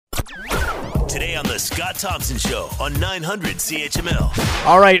Today on the Scott Thompson Show on 900 CHML.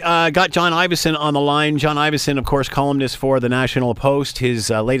 All right, got John Ivison on the line. John Ivison, of course, columnist for the National Post. His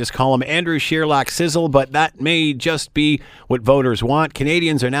latest column, Andrew Scheer lacks sizzle, but that may just be what voters want.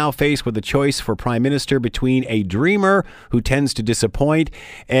 Canadians are now faced with a choice for Prime Minister between a dreamer who tends to disappoint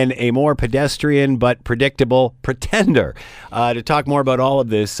and a more pedestrian but predictable pretender. To talk more about all of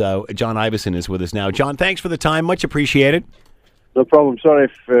this, John Ivison is with us now. John, thanks for the time. Much appreciated. No problem. Sorry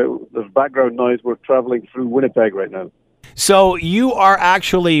if there's background noise. We're traveling through Winnipeg right now. So you are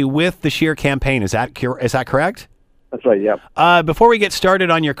actually with the Scheer campaign. Is that correct? That's right, yeah. Before we get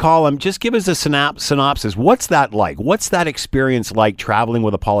started on your column, just give us a synopsis. What's that like? What's that experience like traveling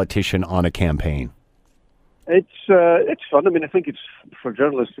with a politician on a campaign? It's fun. I mean, I think it's for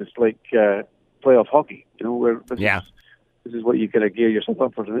journalists. It's like playoff hockey. You know, where this is what you kind of gear yourself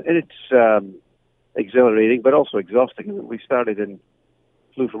up for, and it's exhilarating, but also exhausting. We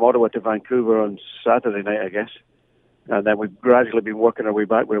flew from Ottawa to Vancouver on Saturday night, I guess, and then we've gradually been working our way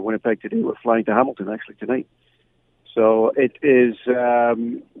back. We're in Winnipeg today. We're flying to Hamilton actually tonight. So it is.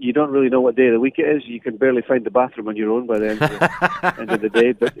 You don't really know what day of the week it is. You can barely find the bathroom on your own by the end of the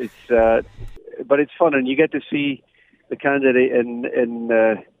day. But it's fun, and you get to see the candidate in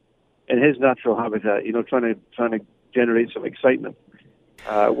his natural habitat. You know, trying to generate some excitement.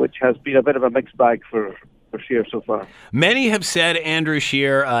 Which has been a bit of a mixed bag for Scheer so far. Many have said Andrew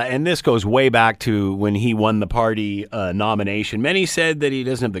Scheer, and this goes way back to when he won the party nomination, many said that he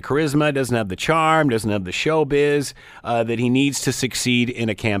doesn't have the charisma, doesn't have the charm, doesn't have the showbiz, that he needs to succeed in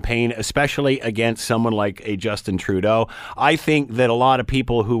a campaign, especially against someone like a Justin Trudeau. I think that a lot of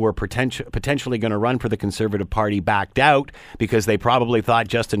people who were potentially going to run for the Conservative Party backed out because they probably thought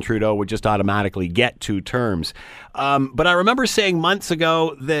Justin Trudeau would just automatically get 2 terms. But I remember saying months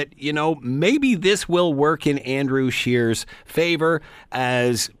ago that, you know, maybe this will work in Andrew Scheer's favor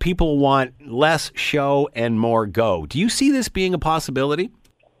as people want less show and more go. Do you see this being a possibility?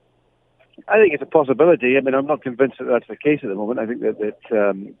 I think it's a possibility. I mean, I'm not convinced that that's the case at the moment. I think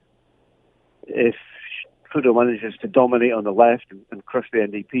that if Trudeau manages to dominate on the left and crush the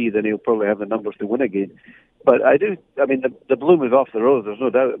NDP, then he'll probably have the numbers to win again. But I mean, the bloom is off the rose, there's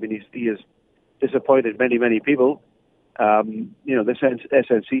no doubt. I mean, he has disappointed many, many people. You know, this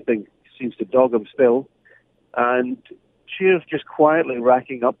SNC thing seems to dog him still. And Scheer's just quietly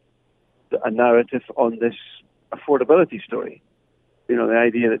racking up a narrative on this affordability story. You know, the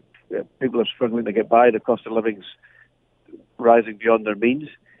idea that people are struggling to get by, the cost of living's rising beyond their means.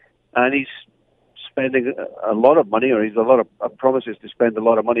 And he's spending a lot of money, or he's a lot of promises to spend a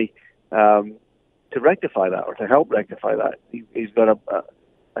lot of money to rectify that, or to help rectify that. He's got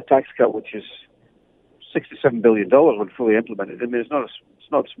a tax cut which is $67 billion when fully implemented. I mean, it's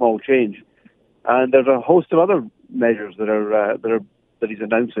not small change. And there's a host of other measures that he's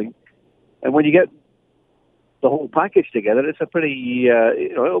announcing. And when you get the whole package together, it's a pretty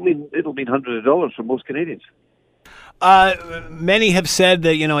it'll mean hundreds of dollars for most Canadians. Many have said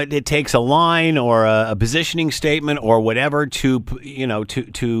that, you know, it takes a line or a positioning statement or whatever to, you know,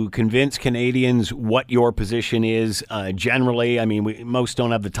 to convince Canadians what your position is. Generally, I mean, most don't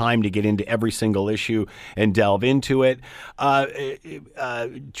have the time to get into every single issue and delve into it.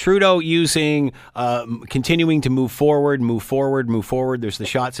 Trudeau using, continuing to move forward. There's the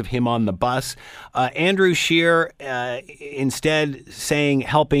shots of him on the bus. Andrew Scheer instead saying,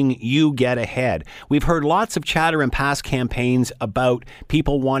 helping you get ahead. We've heard lots of chatter in past campaigns about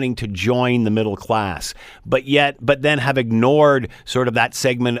people wanting to join the middle class, but then have ignored sort of that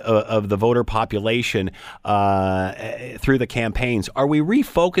segment of the voter population through the campaigns. Are we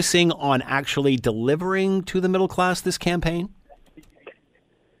refocusing on actually delivering to the middle class this campaign?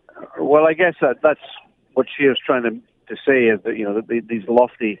 Well, I guess that's what Scheer's trying to say, is that, you know, that these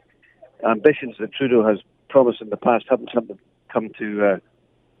lofty ambitions that Trudeau has promised in the past haven't come to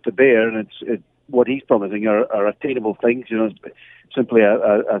bear, and it's what he's promising are attainable things. You know, simply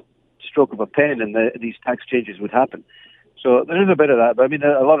a stroke of a pen, and these tax changes would happen. So there is a bit of that. But I mean,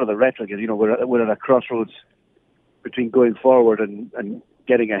 a lot of the rhetoric is, you know, we're at a crossroads between going forward and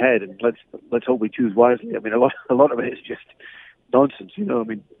getting ahead, and let's hope we choose wisely. I mean, a lot of it is just nonsense. You know, I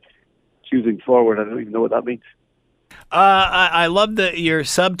mean, choosing forward, I don't even know what that means. I love your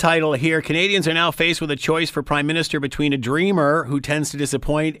subtitle here. Canadians are now faced with a choice for Prime Minister between a dreamer who tends to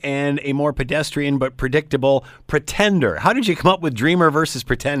disappoint and a more pedestrian but predictable pretender. How did you come up with dreamer versus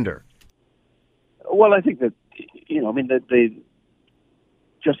pretender? Well, I think that, you know, I mean, the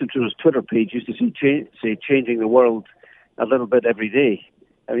Justin Trudeau's Twitter page used to say changing the world a little bit every day.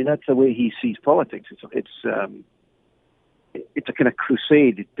 I mean, that's the way he sees politics. It's a kind of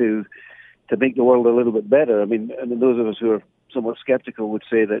crusade to make the world a little bit better. I mean, those of us who are somewhat skeptical would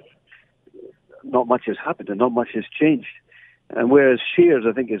say that not much has happened and not much has changed. And whereas Scheer's,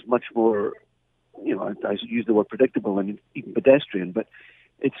 I think, is much more, I use the word predictable and even pedestrian, but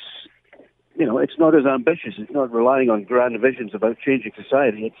it's not as ambitious. It's not relying on grand visions about changing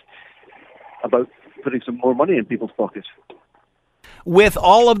society. It's about putting some more money in people's pockets. With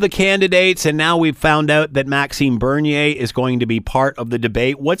all of the candidates, and now we've found out that Maxime Bernier is going to be part of the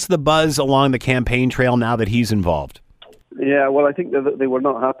debate, what's the buzz along the campaign trail now that he's involved? Yeah, well, I think that they were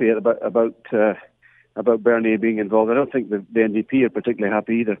not happy about Bernier being involved. I don't think the NDP are particularly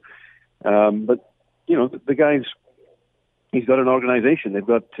happy either. But the guy's he's got an organisation. They've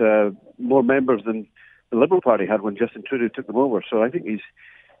got more members than the Liberal Party had when Justin Trudeau took them over. So I think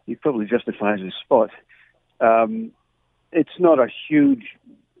he probably justifies his spot. It's not a huge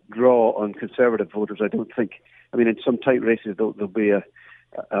draw on Conservative voters, I don't think. I mean, in some tight races, there'll be a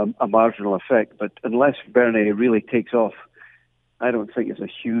marginal effect. But unless Bernier really takes off, I don't think it's a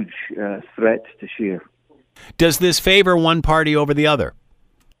huge threat to Scheer. Does this favour one party over the other?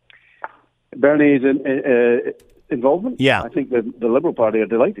 Bernier's involvement? Yeah. I think the Liberal Party are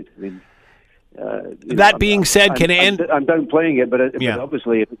delighted. I mean, that being said, I'm downplaying it, but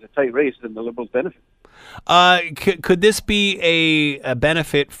obviously if it's a tight race, then the Liberals benefit. Could this be a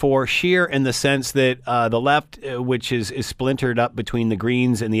benefit for Scheer in the sense that the left, which is splintered up between the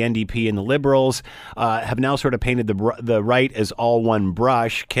Greens and the NDP and the Liberals, have now sort of painted the right as all one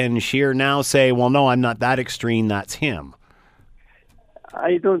brush? Can Scheer now say, well, no, I'm not that extreme, that's him?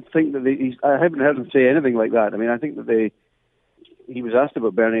 I don't think that I haven't heard him say anything like that. I mean, I think that he was asked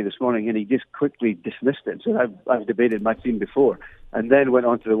about Bernier this morning, and he just quickly dismissed it. So I've debated Maxime before, and then went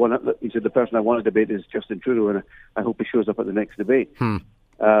on to the one. He said the person I want to debate is Justin Trudeau, and I hope he shows up at the next debate,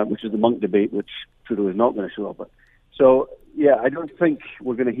 which is the Monk debate, which Trudeau is not going to show up at. So yeah, I don't think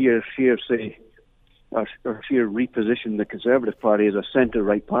we're going to hear Scheer say or Scheer reposition the Conservative Party as a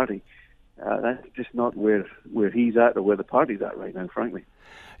centre-right party. That's just not where he's at or where the party's at right now, frankly.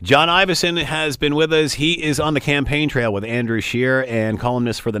 John Ivison has been with us. He is on the campaign trail with Andrew Scheer and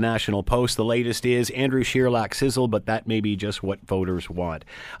columnist for the National Post. The latest is Andrew Scheer lacks sizzle, but that may be just what voters want.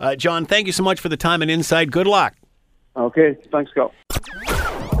 John, thank you so much for the time and insight. Good luck. Okay, thanks, Scott.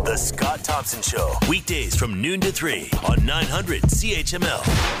 The Scott Thompson Show, weekdays from noon to 3 on 900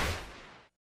 CHML.